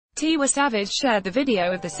Tiwa Savage shared the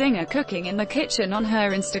video of the singer cooking in the kitchen on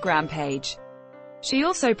her Instagram page. She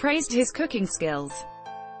also praised his cooking skills.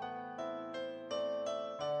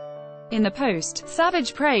 In the post,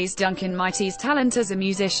 Savage praised Duncan Mighty's talent as a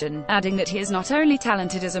musician, adding that he is not only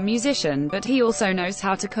talented as a musician but he also knows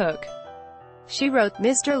how to cook. She wrote,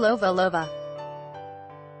 "Mr. Lova Lova.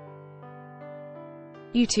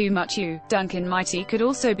 You too much you." Duncan Mighty could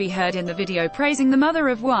also be heard in the video praising the mother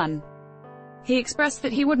of one. He expressed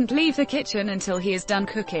that he wouldn't leave the kitchen until he is done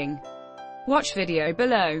cooking. Watch video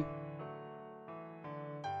below.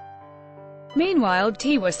 Meanwhile,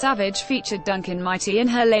 Tiwa Savage featured Duncan Mighty in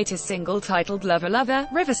her latest single titled Lover Lover.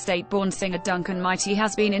 River State-born singer Duncan Mighty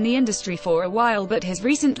has been in the industry for a while, but his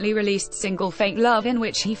recently released single Faint Love, in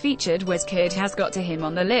which he featured Wizkid, has got to him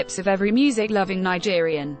on the lips of every music-loving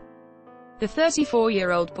Nigerian. The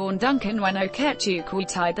 34-year-old born Duncan Okechukwu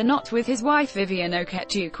tied the knot with his wife Vivian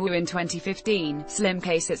Okechukwu in 2015. Slim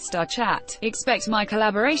Case at Star Chat. Expect my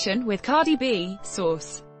collaboration with Cardi B,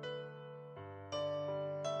 Source.